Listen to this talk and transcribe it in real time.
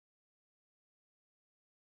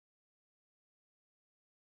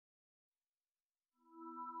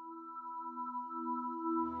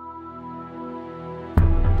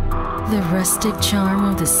The rustic charm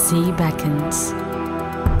of the sea beckons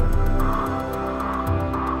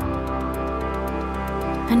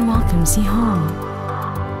and welcomes you home,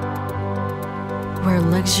 where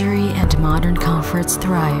luxury and modern comforts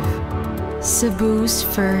thrive. Cebu's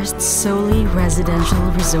first solely residential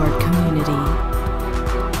resort community,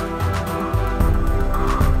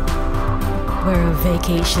 where a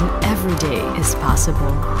vacation every day is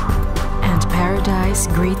possible and paradise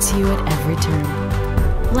greets you at every turn.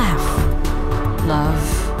 Laugh,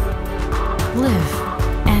 love, live,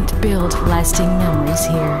 and build lasting memories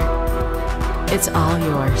here. It's all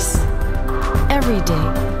yours. Every day.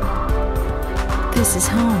 This is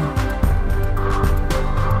home.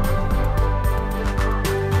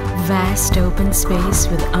 Vast open space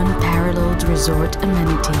with unparalleled resort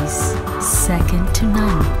amenities, second to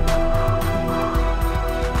none.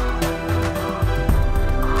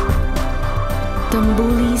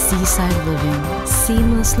 Tambuli Seaside Living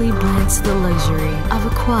seamlessly blends the luxury of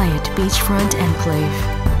a quiet beachfront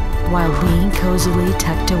enclave while being cozily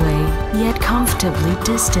tucked away, yet comfortably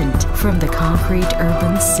distant from the concrete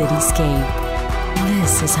urban cityscape.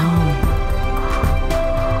 This is home.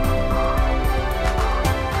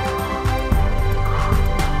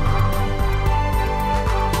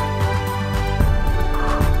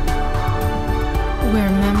 Where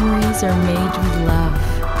memories are made with love,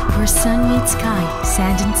 where sun meets sky,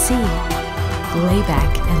 sand and sea. Lay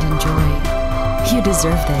back and enjoy. You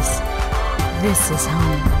deserve this. This is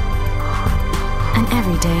home. An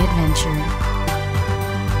everyday adventure.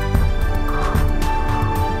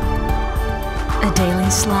 A daily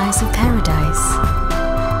slice of paradise,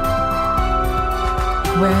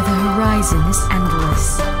 where the horizon is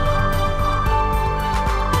endless,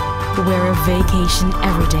 where a vacation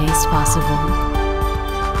every day is possible.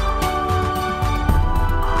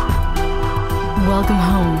 Welcome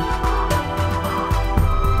home.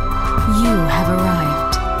 You have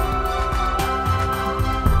arrived.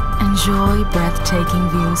 Enjoy breathtaking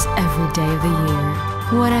views every day of the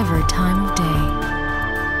year, whatever time of day.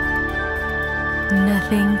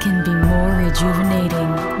 Nothing can be more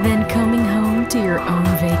rejuvenating than coming home to your own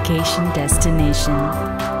vacation destination.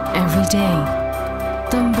 Every day,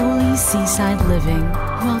 Tambuli Seaside Living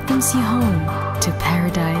welcomes you home to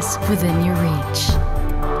paradise within your reach.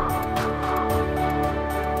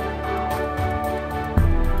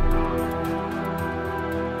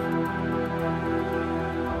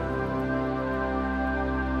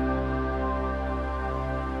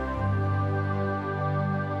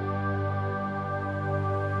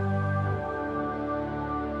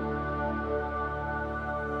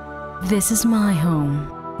 This is my home,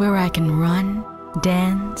 where I can run,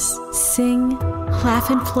 dance, sing, laugh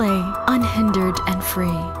and play, unhindered and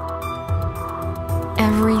free.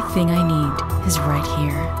 Everything I need is right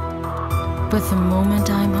here. But the moment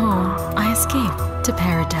I'm home, I escape to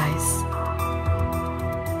paradise.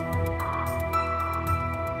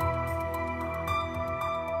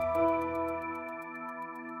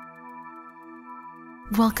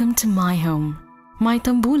 Welcome to my home, my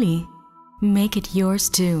Tambuli. Make it yours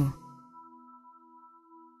too.